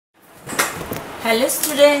Hello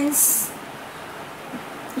students,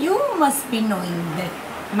 you must be knowing that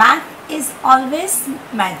math is always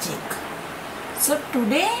magic. So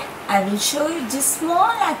today I will show you just small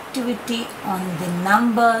activity on the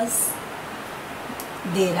numbers.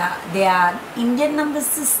 They are Indian number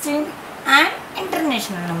system and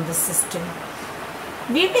international number system.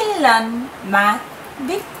 We will learn math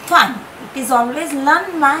with fun. It is always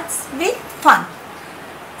learn maths with fun.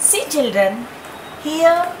 See children,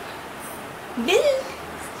 here we'll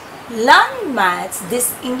learn maths,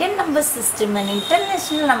 this Indian number system and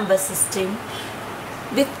international number system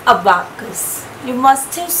with abacus. You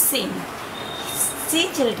must have seen.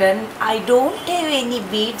 See children, I don't have any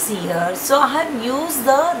beads here, so I have used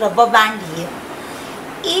the rubber band here.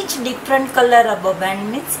 Each different color rubber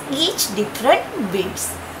band means each different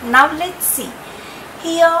beads. Now let's see.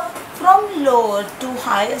 Here from lower to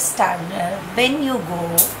higher standard, when you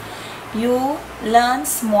go, you learn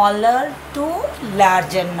smaller to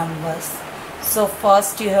larger numbers. So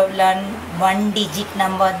first you have learned one digit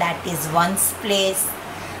number, that is ones place,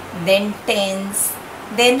 then tens,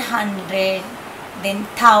 then 100, then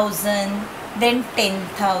 1000, then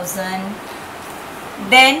 10,000.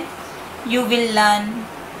 Then you will learn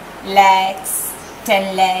lakhs,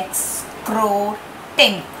 10 lakhs, crore,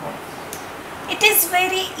 10 crore. It is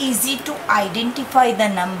very easy to identify the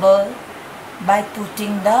number by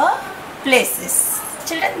putting the places.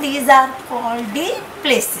 Children, these are called the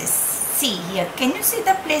places. See here, can you see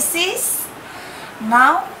the places?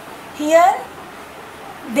 Now here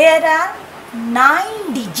there are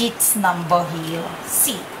 9 digits number here.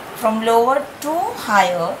 See, from lower to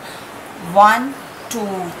higher, 1,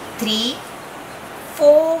 2, 3,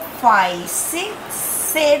 4, 5, 6,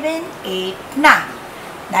 7, 8, 9.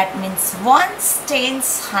 That means ones,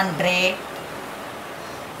 tens, 100.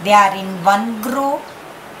 They are in one group.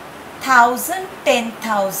 1000,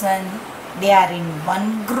 10,000, they are in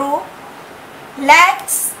one group.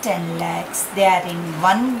 Lakhs, 10 lakhs, they are in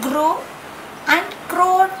one group. And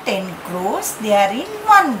crore, 10 crores, they are in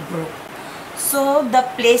one group. So the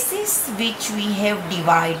places which we have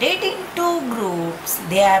divided into groups,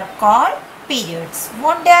 they are called periods.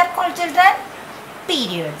 What they are called, children?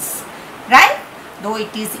 Periods. Right? Though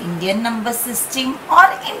it is Indian number system or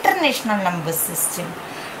international number system.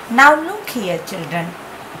 Now look here children.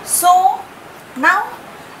 So now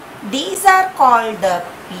these are called the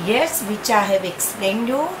periods which I have explained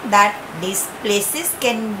you, that these places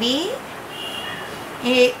can be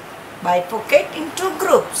bifurcated into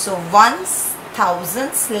groups. So ones,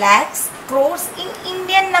 thousands, lakhs, crores in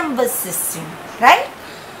Indian number system, right?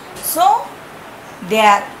 So they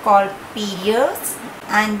are called periods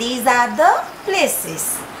and these are the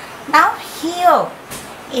places. Now here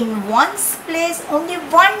in ones place only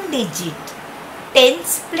one digit.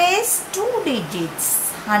 Tens place 2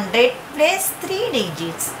 digits, 100 place 3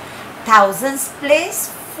 digits, thousands place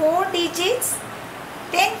 4 digits,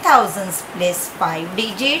 10,000s place 5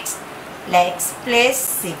 digits, lakhs place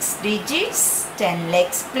 6 digits, 10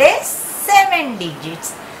 lakhs place 7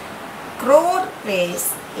 digits, crore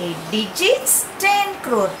place 8 digits, 10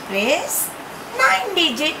 crore place 9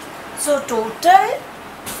 digits. So total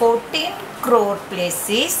 14 crore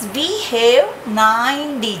places we have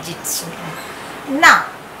 9 digits. Now,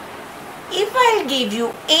 if I'll give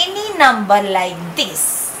you any number like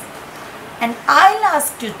this and I'll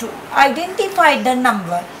ask you to identify the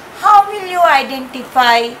number, how will you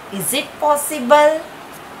identify? Is it possible?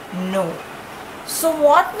 No. So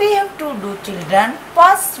what we have to do, children?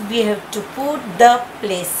 First we have to put the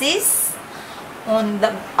places on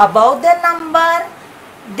the above the number.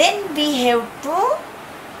 Then we have to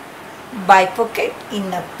bifurcate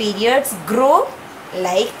in a periods group,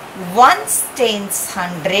 like ones, tens,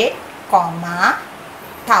 100, comma,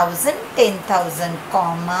 1000, 10,000,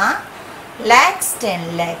 comma, lakhs,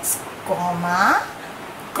 10 lakhs, comma,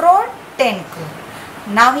 crore, 10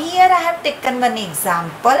 crore. Now here I have taken one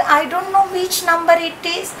example. I don't know which number it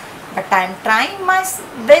is, but I am trying my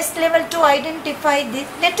best level to identify this.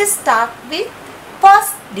 Let us start with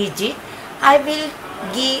first digit. I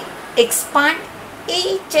will expand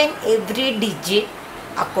each and every digit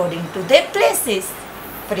according to their places.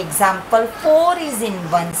 For example, 4 is in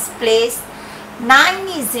ones place, 9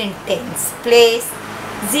 is in tens place,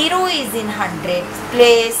 0 is in hundreds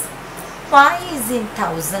place, 5 is in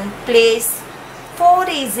thousand place, 4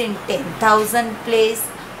 is in 10,000 place,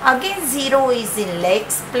 again 0 is in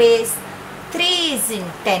lakhs place, 3 is in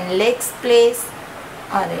 10 lakhs place.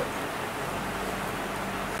 Alright.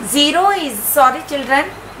 0 is, sorry children,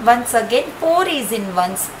 once again 4 is in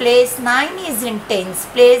ones place, 9 is in tens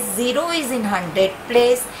place, 0 is in 100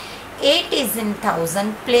 place, 8 is in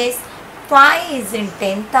thousand place, 5 is in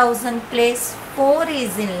 10,000 place, 4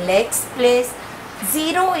 is in lakhs place,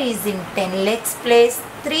 0 is in 10 lakhs place,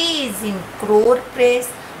 3 is in crore place,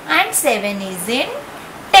 and 7 is in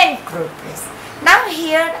 10 crore place. Now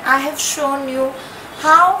here I have shown you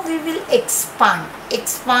how we will expand.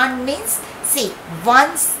 Expand means, see,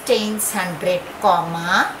 ones, tens, 100,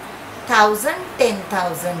 comma, 1000,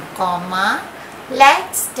 10,000, comma,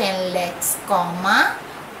 lakhs, 10 lakhs, comma,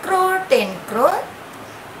 crore, 10 crore.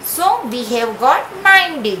 So we have got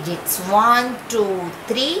 9 digits. 1, 2,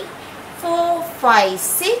 3, 4, 5,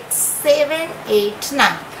 6, 7, 8,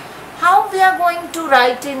 9. How we are going to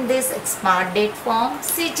write in this expanded form?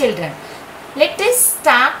 See children, let us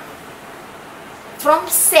start from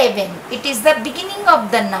 7. It is the beginning of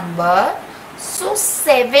the number. So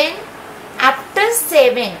 7, after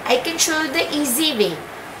 7, I can show you the easy way.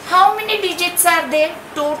 How many digits are there?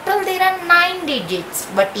 Total there are 9 digits.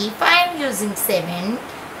 But if I am using 7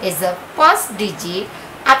 as the first digit,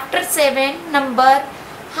 after 7 number,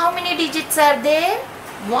 how many digits are there?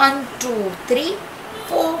 1, 2, 3,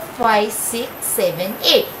 4, 5, 6, 7,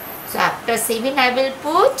 8. So after 7 I will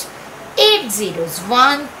put 8 zeros.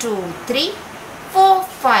 1, 2, 3, 4,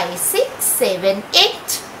 5, 6, 7,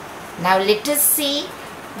 8. Now let us see.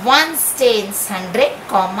 Ones, tens, 100,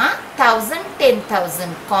 comma, 1000,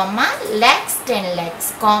 10,000, comma, lakhs, 10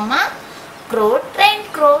 lakhs, comma, crore, 10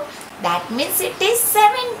 crore. That means it is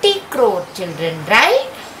 70 crore children, right?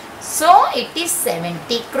 So it is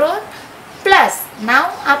 70 crore plus. Now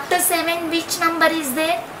after 7 which number is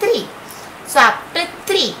there? 3. So after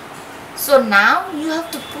 3. So now you have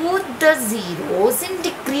to put the zeros in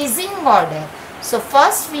decreasing order. So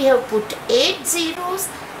first we have put 8 zeros.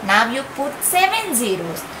 Now you put 7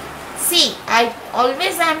 zeros. See, I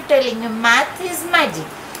am telling you, math is magic.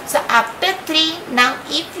 So after 3, now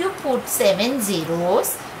if you put 7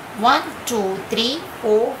 zeros, 1, 2, 3,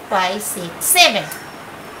 4, 5, 6, 7.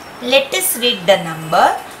 Let us read the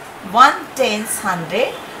number. 1, tens,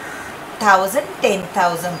 100, 1000,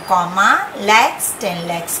 10,000, comma, lakhs, 10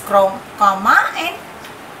 lakhs, comma, and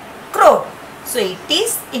crore. So it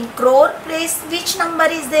is in crore place. Which number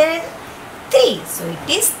is there? 3. So it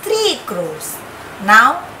is 3 crores.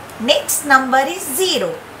 Now next number is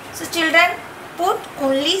 0. So children, put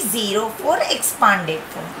only 0 for expanded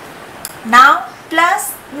form. Now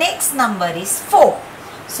plus next number is 4.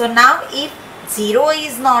 So now if 0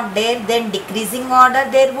 is not there, then decreasing order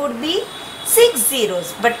there would be 6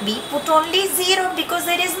 zeros. But we put only 0 because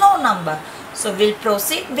there is no number. So we'll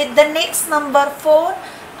proceed with the next number 4.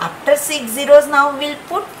 After 6 zeros, now we'll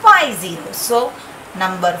put 5 zeros. So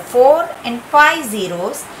number 4 and 5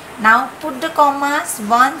 zeros. Now put the commas.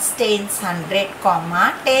 Ones, tens, 100,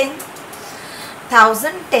 comma,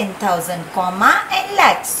 10,000, 10,000, comma, and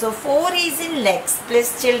lakhs. So 4 is in lakhs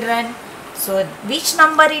place children. So which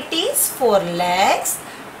number it is? 4 lakhs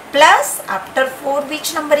plus after 4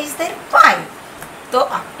 which number is there? 5. So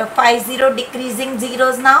after 5 0 decreasing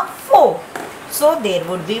zeros now 4. So there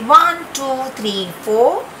would be 1, 2, 3,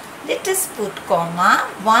 4. Let us put comma.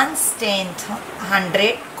 Ones, 10,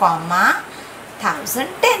 100, comma, 1000,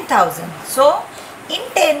 10,000. So in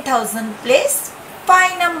 10,000 place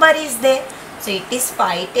 5 number is there. So it is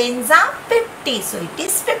 5 tens are 50. So it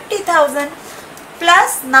is 50,000.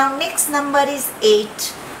 Plus now next number is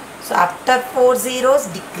 8. So after 4 zeros,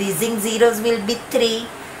 decreasing zeros will be 3.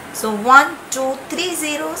 So 1, 2, 3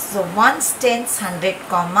 zeros. So ones, tens, 100,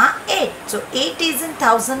 comma, 8. So 8 is in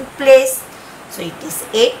 1000 place. So it is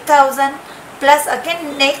 8,000. Plus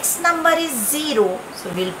again next number is 0.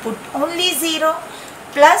 So we'll put only 0.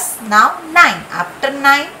 Plus now 9. After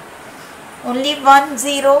 9, only 1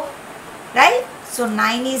 0. Right? So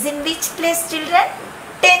 9 is in which place children?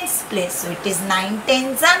 Tens place. So it is 9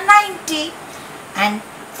 tens are 90. And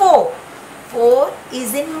 4. 4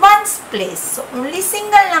 is in ones place. So only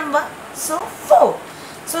single number. So 4.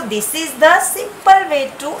 So this is the simple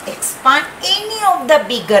way to expand any of the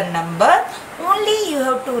bigger number. Only you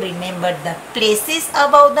have to remember the places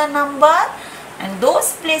above the number, and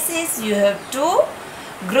those places you have to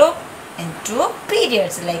group into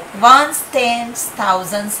periods like ones, tens,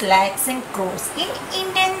 thousands, lakhs, and crores in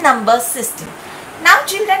Indian number system. Now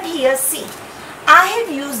children, here see, I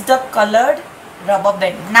have used the colored rubber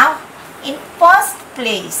band. Now in first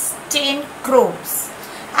place 10 crores,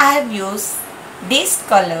 I have used these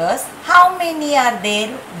colors. How many are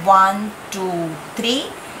there? 1, 2, 3,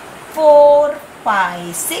 4,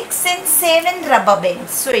 5, 6 and 7 rubber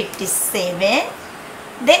bands. So it is 7.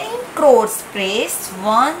 Then in crores place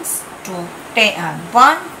 1, 2,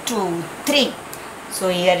 3. So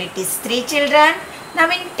here it is 3 children. Now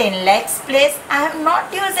in 10 lakhs place, I have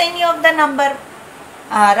not used any of the number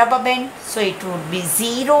rubber band. So it would be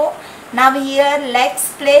 0. Now here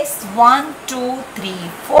let's place 1, 2, 3,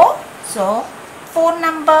 4. So 4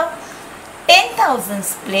 number.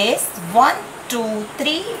 10,000s place 1, 2,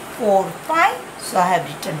 3, 4, 5. So I have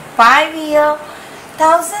written 5 here.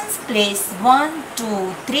 Thousands place 1,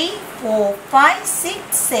 2, 3, 4, 5,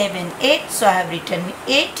 6, 7, 8. So I have written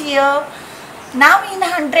 8 here. Now in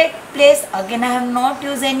 100 place again I have not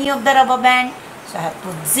used any of the rubber band. So I have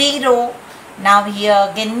put 0. Now here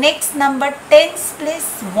again next number tens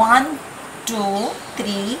place 1, 2,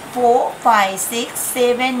 3, 4, 5, 6,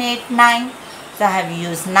 7, 8, 9. So I have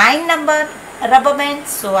used 9 number rubber bands.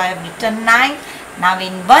 So I have written 9. Now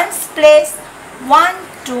in ones place 1,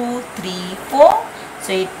 2, 3, 4.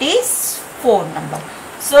 So it is 4 number.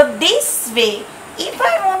 So this way, if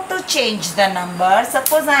I want to change the number,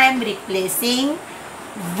 suppose I am replacing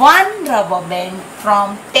 1 rubber band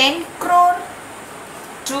from 10 crore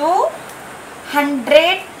to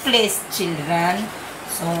 100 place children.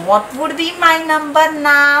 So what would be my number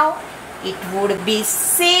now? It would be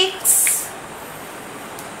 6,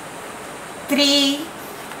 3.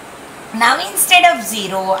 Now instead of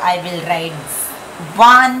 0, I will write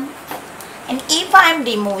 1. And if I am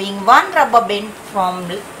removing 1 rubber band from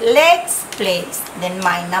legs place, then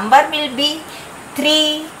my number will be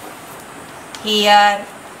 3. Here,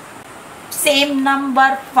 same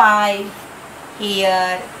number 5.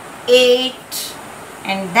 Here, 8.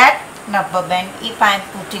 And that rubber band, if I am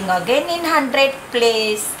putting again in 100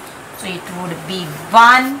 place, so it would be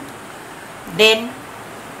 1. Then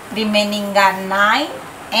remaining are 9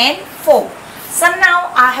 and 4. So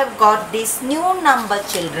now I have got this new number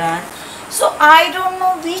children. So I don't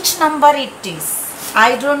know which number it is.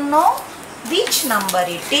 I don't know which number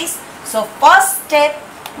it is. So first step,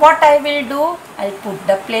 what I will do, I'll put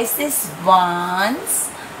the places ones,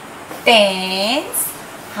 tens,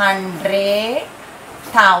 100,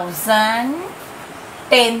 1000,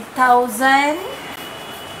 10,000,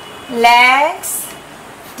 lakhs,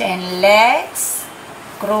 10 lakhs,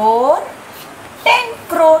 crore, 10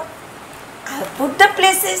 crore. I have put the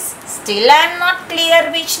places. Still I am not clear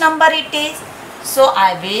which number it is. So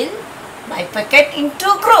I will bifurcate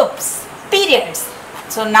into groups, periods.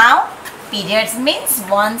 So now periods means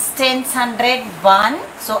ones, tens, 100, 1.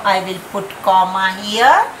 So I will put comma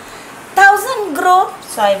here. 1000 group.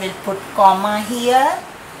 So I will put comma here.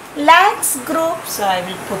 Lakhs group. So I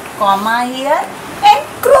will put comma here. And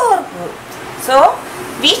crore group. So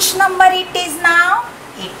which number it is now?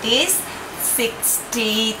 It is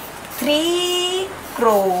 63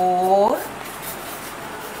 crore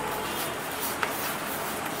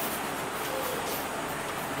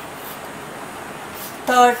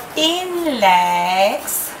 13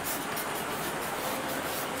 lakhs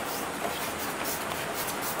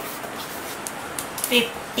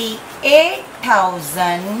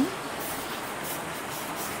 58,000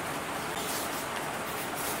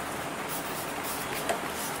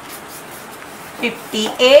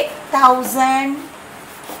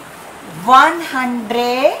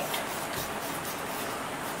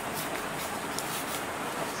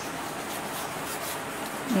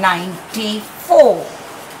 194.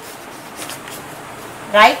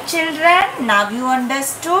 Right children, now you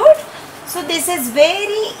understood. So this is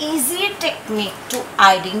very easy technique to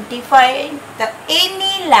identify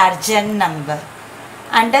any larger number.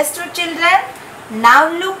 Understood children? Now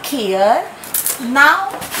look here.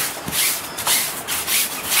 Now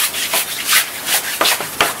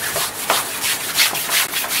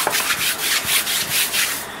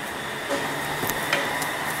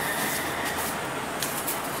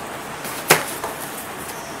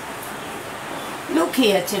look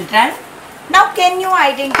here children. Now can you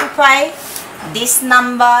identify this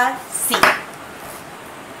number? See.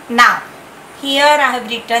 Now here I have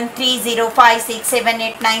written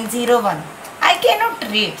 30567891. I cannot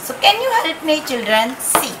read. So can you help me children?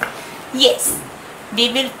 See. Yes.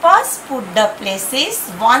 We will first put the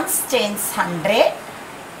places ones, tens, 100,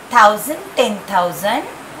 1000, 10,000,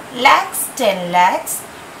 lakhs, 10 lakhs,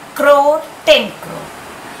 crore, 10 crore.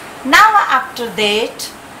 Now after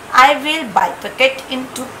that I will bifurcate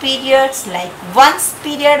into periods like ones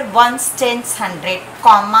period, ones, tens, 100,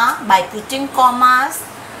 comma, by putting commas,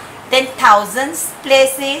 then thousands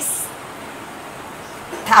places,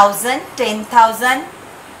 1000, 10,000,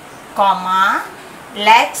 comma,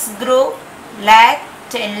 lakhs group, lakh,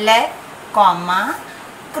 10 lakh, comma,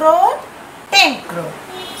 crore, 10 crore.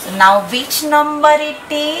 So now which number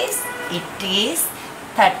it is? It is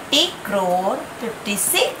 30 crore,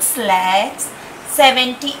 56 lakhs,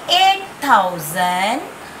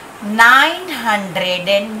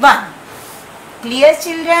 78,901. Clear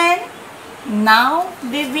children? Now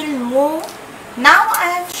we will move. Now I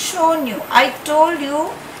have shown you, I told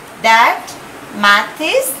you that math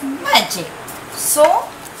is magic. So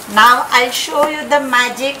now I'll show you the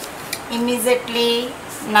magic immediately.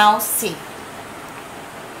 Now see.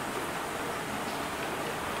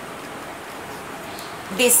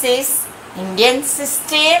 This is Indian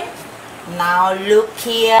system. Now look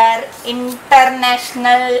here,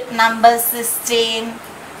 international number system.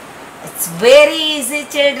 It's very easy,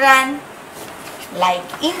 children. Like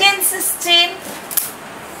Indian system.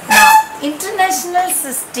 Now international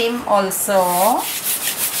system also.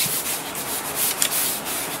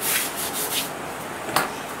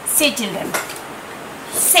 See children,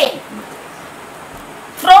 same.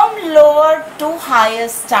 From lower to higher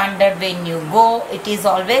standard when you go, it is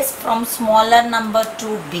always from smaller number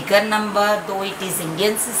to bigger number, though it is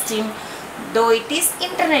Indian system, though it is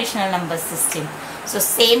international number system. So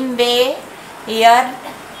same way here,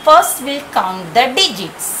 first we'll count the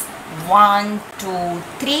digits. 1, 2,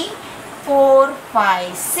 3, 4,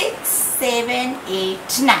 5, 6, 7,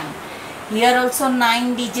 8, 9. Here also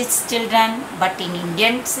 9 digits children, but in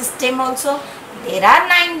Indian system also there are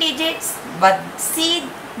 9 digits, but see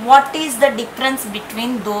what is the difference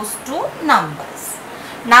between those two numbers.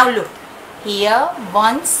 Now look, here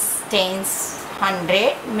ones, tens,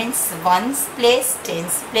 100 means ones place,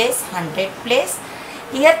 tens place, 100 place.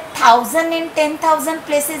 Here 1000 and 10,000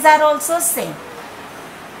 places are also same.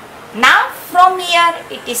 Now from here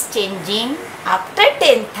it is changing. After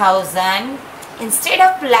 10,000, instead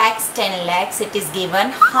of lakhs, 10 lakhs, it is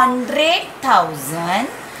given 100,000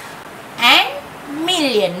 and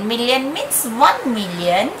million. Million means 1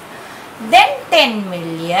 million, then 10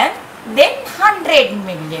 million, then 100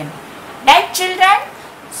 million. Right children?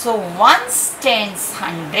 So ones, tens,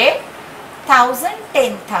 100, 1000,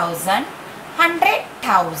 10,000,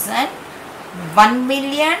 100,000, 1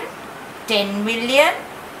 million, 10 million,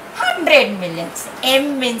 100 millions.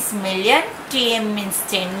 M means million, TM means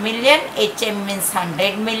 10 million, HM means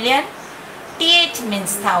 100 million, TH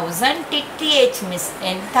means 1000, TTH means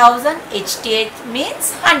 10,000, HTH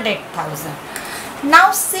means 100,000.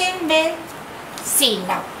 Now same way, see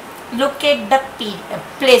now, look at the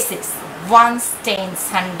places. Ones,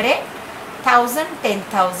 tens, 100, 1000,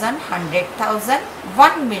 10,000, 100,000,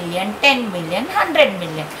 1 million, 10 million, 100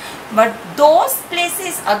 million. But those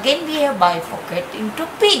places again we have bifurcated into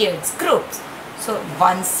periods, groups. So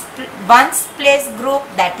ones place group,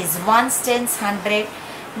 that is ones, tens, 100.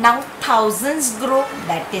 Now thousands group,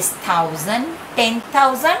 that is 1000,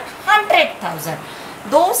 10,000, 100,000.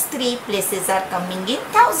 Those three places are coming in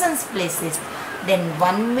thousands places. Then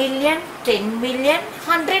 1 million, 10 million,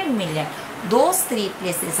 100 million. Those three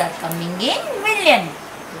places are coming in million.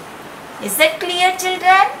 Is that clear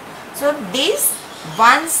children? So this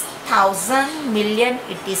ones, 1000, million,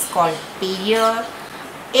 it is called period.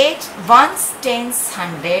 Ones, tens,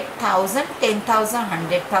 100, 1000, 10,000,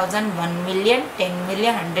 100,000, 1 million, 10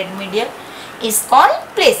 million, 100 million is called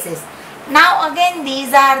places. Now again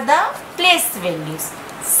these are the place values.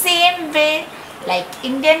 Same way like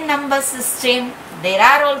Indian number system, there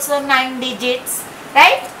are also 9 digits,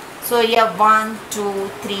 right? So here 1, 2,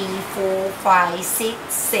 3, 4, 5,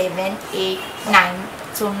 6, 7, 8, 9.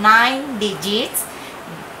 So 9 digits.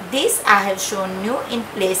 This I have shown you in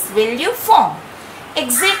place value form.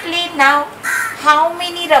 Exactly now, how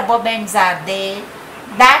many rubber bands are there?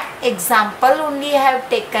 That example only I have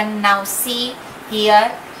taken. Now see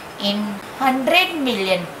here in 100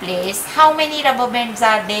 million place, how many rubber bands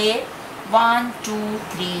are there? 1, 2,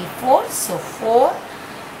 3, 4. So 4.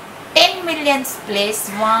 10 millions place,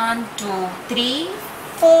 1, 2, 3,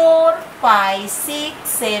 4, 5, 6,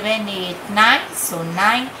 7, 8, 9. So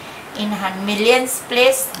 9. In millions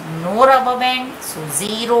place, no rubber band, so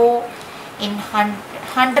 0. In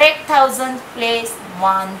 100,000 place,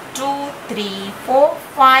 1, 2, 3, 4,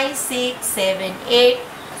 5, 6, 7, 8.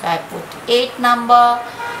 So I put 8 number.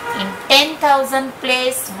 In 10,000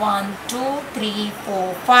 place, 1, 2, 3,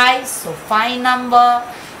 4, 5. So 5 number.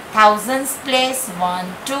 Thousands place, 1,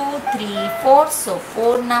 2, 3, 4. So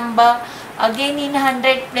 4 number. Again in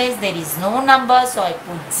 100 place, there is no number. So I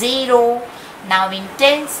put 0. Now in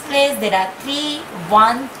tens place there are 3,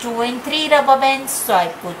 1, 2 and 3 rubber bands. So I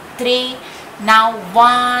put 3. Now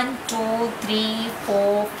 1, 2, 3,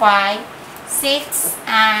 4, 5, 6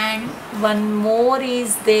 and one more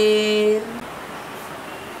is there.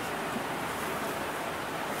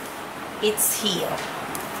 It's here.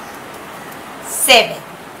 7.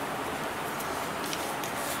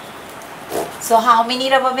 So how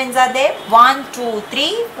many rubber bands are there? 1, 2,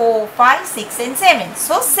 3, 4, 5, 6 and 7.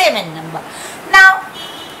 So 7 number. Now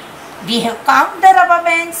we have counted the rubber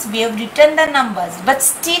bands, we have written the numbers, but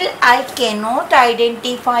still I cannot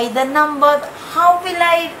identify the number. How will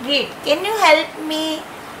I read? Can you help me?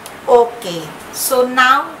 Okay, so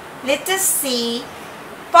now let us see.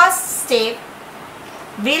 First step,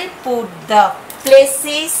 we'll put the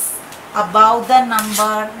places above the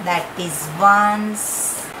number, that is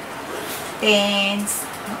ones, tens,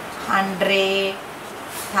 100,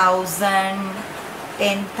 1000,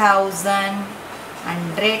 10,000,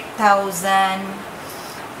 100,000,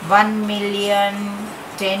 1 million,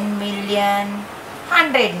 10 million,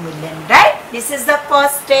 100 million, right? This is the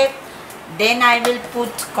first step. Then I will put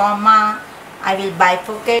comma. I will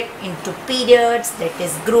bifurcate into periods, that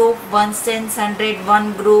is group, 1, 10, 100,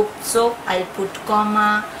 1 group. So I'll put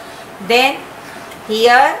comma. Then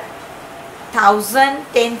here 1000,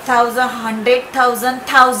 10,000, 100,000,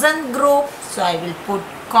 1000 group. So I will put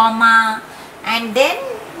comma. And then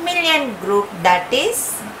million group, that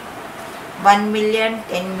is 1 million,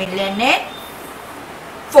 10 million and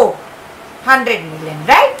 400 million,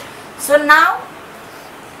 right? So now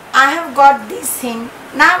I have got this thing.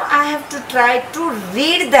 Now I have to try to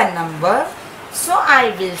read the number. So I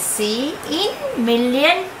will see in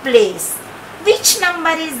million place. Which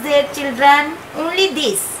number is there, children? Only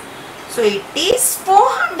this. So it is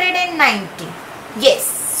 490. Yes.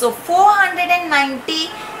 So 490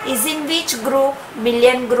 is in which group?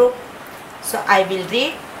 Million group. So I will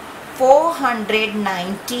read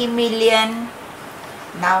 490 million.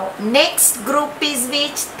 Now next group is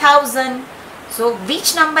which? 1000. So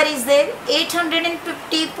which number is there?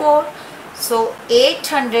 854. So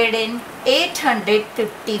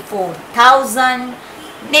 854,000.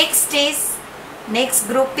 Next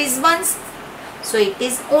group is ones. So it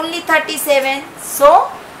is only 37. So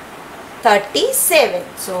 37.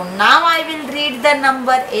 So now I will read the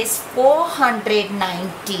number as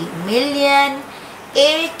 490 million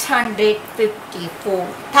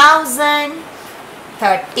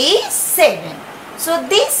 854,037. So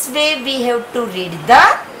this way we have to read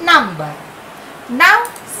the number. Now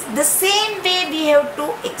the same way we have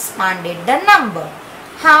to expand it the number.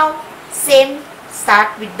 How? Same.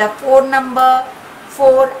 Start with the 4 number.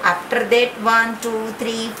 4. After that 1, 2,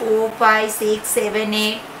 3, 4, 5, 6, 7,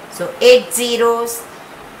 8. So 8 zeros.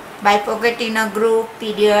 Bifurcate in a group.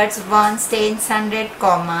 Periods. Ones, tens, 100,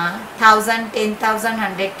 comma. 1000, 10,000,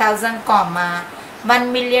 100,000, comma.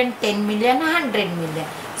 1 million, 10 million, 100 million.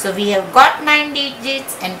 So we have got 9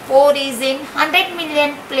 digits and 4 is in 100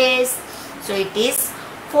 million place. So it is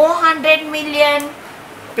 400 million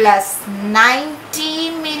plus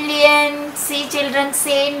 90 million. See children,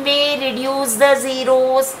 same way reduce the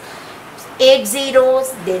zeros. 8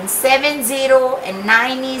 zeros, then 7 0 and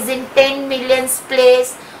 9 is in 10 millions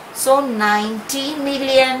place. So 90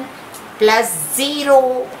 million plus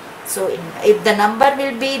 0. So if the number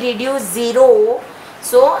will be reduced 0,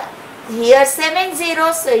 so here 7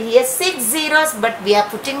 zeros, so here 6 zeros, but we are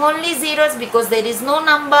putting only zeros because there is no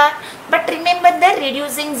number. But remember that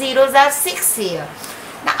reducing zeros are 6 here.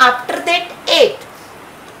 Now after that 8.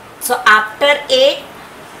 So after 8,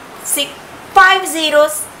 5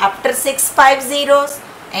 zeros. After 6, 5 zeros.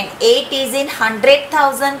 And 8 is in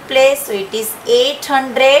 100,000 place. So it is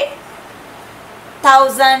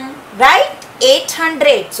 800,000, right?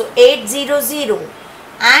 800. So 800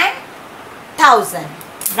 and 1000.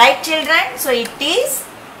 Right children? So it is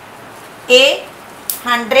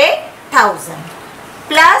 800,000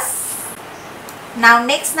 plus, now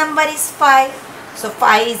next number is 5. So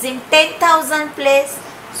 5 is in 10,000 place.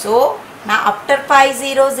 So now after 5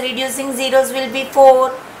 zeros, reducing zeros will be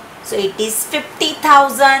 4. So it is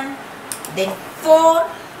 50,000. Then 4,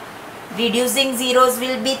 reducing zeros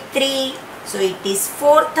will be 3. So it is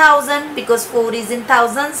 4,000 because 4 is in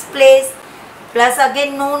thousands place. Plus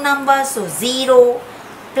again no number, so 0.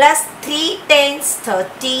 Plus 3 tens,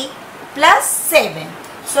 30 plus 7.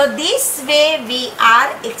 So this way we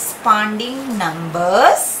are expanding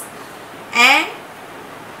numbers, and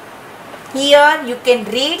here you can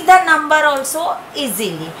read the number also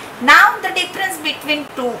easily. Now the difference between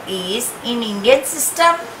two is in Indian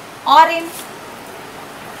system or in,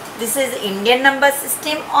 this is Indian number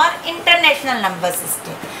system or international number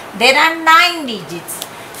system. There are 9 digits.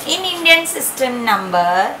 In Indian system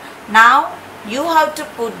number, now you have to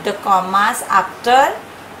put the commas after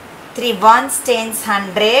 3 ones, tens,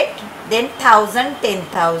 100, then 1000,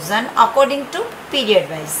 10,000 according to period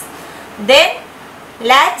wise. Then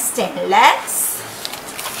lakhs, 10 lakhs,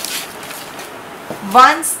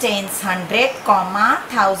 ones, tens, 100, comma,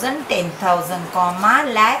 1000, 10,000, comma,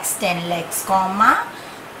 lakhs, 10 lakhs, comma,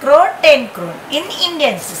 crore, 10 crore in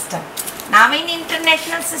Indian system. Now in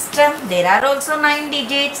international system there are also 9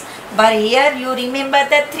 digits, but here you remember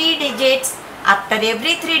the 3 digits. After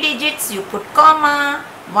every 3 digits you put comma,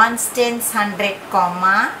 ones, tens, 100,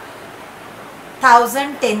 comma,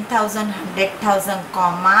 1000, 10,000, 100,000,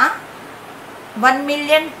 comma, 1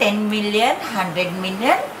 million, 10 million, 100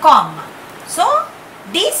 million, comma. So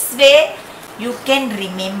this way you can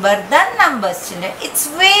remember the numbers, children. It's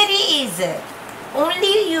very easy.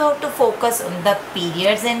 Only you have to focus on the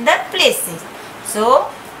periods and the places. So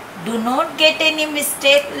do not get any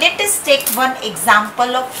mistake. Let us take one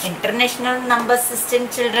example of international number system,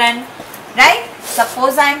 children. Right?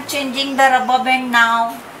 Suppose I am changing the rubber band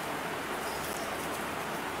now.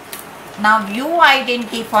 Now you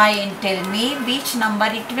identify and tell me which number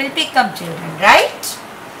it will become, children. Right?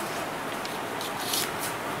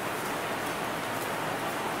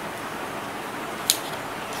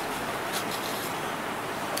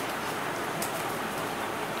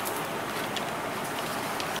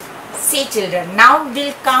 See, children, now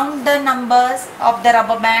we'll count the numbers of the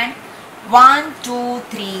rubber band. 1, 2,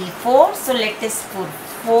 3, 4. So let us put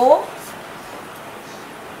 4.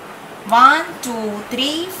 1, 2,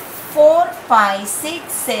 3, 4, 5,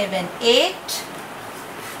 6, 7, 8.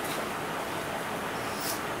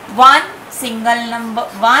 1 single number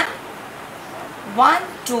 1. 1,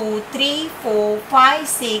 2, 3, 4, 5,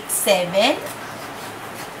 6, 7.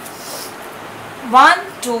 1,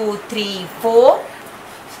 2, 3, 4.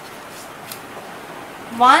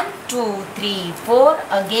 1, 2, 3, 4,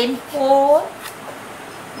 again 4,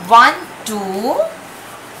 1, 2,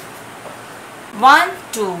 1,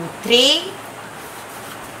 2, 3,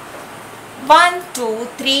 1, 2,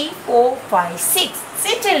 3, 4, 5, 6.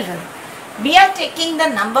 See, children, we are taking the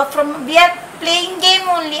number from, we are playing game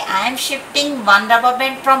only. I am shifting one rubber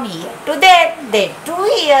band from here to there to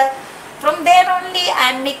here. From there only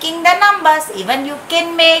I am making the numbers. Even you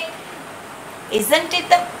can make. Isn't it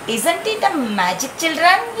a magic,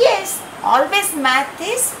 children? Yes, always math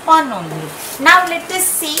is fun only. Now let us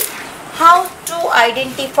see how to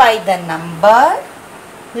identify the number.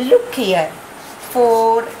 Look here,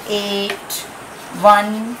 4, 8,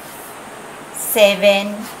 1,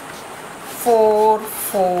 7, 4,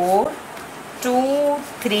 4, 2,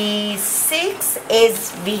 3, 6,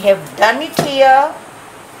 as we have done it here.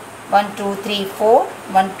 1, 2, 3, 4,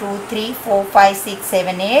 1, 2, 3, 4, 5, 6,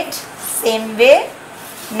 7, 8. Same way.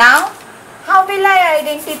 Now, how will I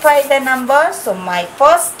identify the numbers? So, my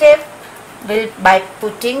first step will by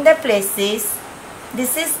putting the places.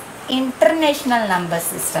 This is international number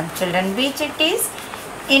system, children. Which it is?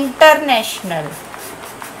 International.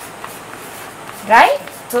 Right?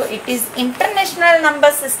 So, it is international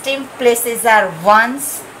number system. Places are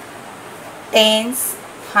ones, tens,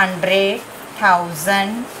 100,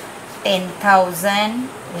 1,000, 10,000,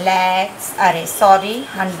 lakhs,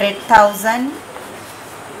 100,000,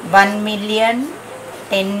 1 million,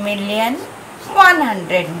 10 million,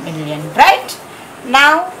 100 million, right?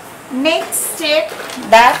 Now, next step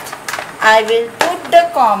that I will put the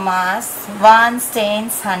commas, 1, 10,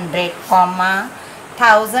 100, comma,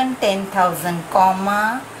 1,000, 10,000,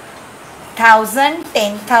 comma, 1,000,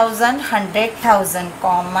 10,000, 100,000,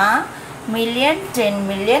 comma, million, 10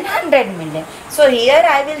 million, 100 million. So here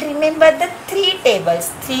I will remember the three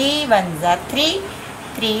tables. 3 ones are 3,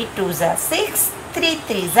 3 twos are 6, 3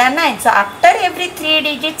 threes are 9. So after every 3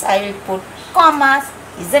 digits I will put commas.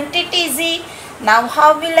 Isn't it easy? Now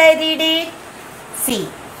how will I read it? See,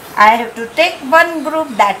 I have to take one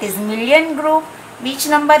group, that is million group. Which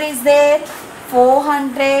number is there?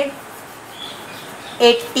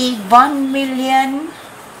 481 million.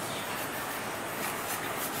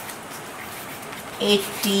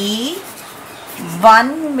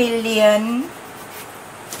 81 million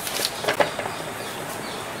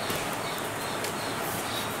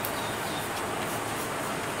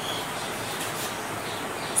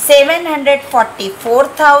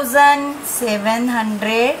 744,000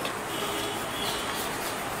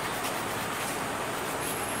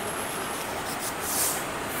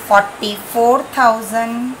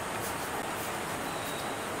 744,000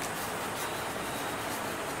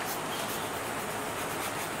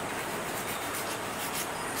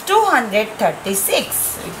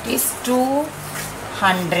 236. It is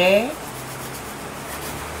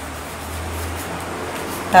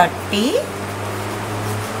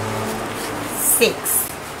 236.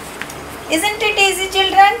 Isn't it easy,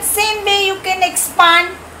 children? Same way you can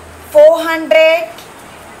expand.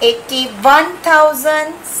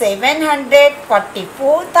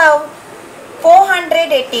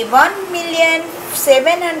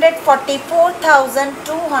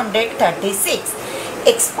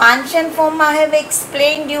 Expansion form I have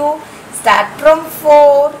explained you. Start from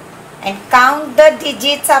 4 and count the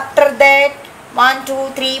digits after that. 1, 2,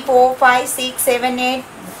 3, 4, 5, 6, 7, 8.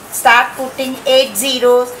 Start putting 8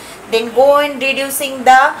 zeros. Then go and reducing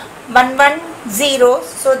the 110,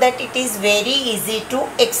 so that it is very easy to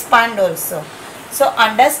expand also. So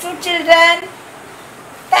understood children?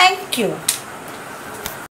 Thank you.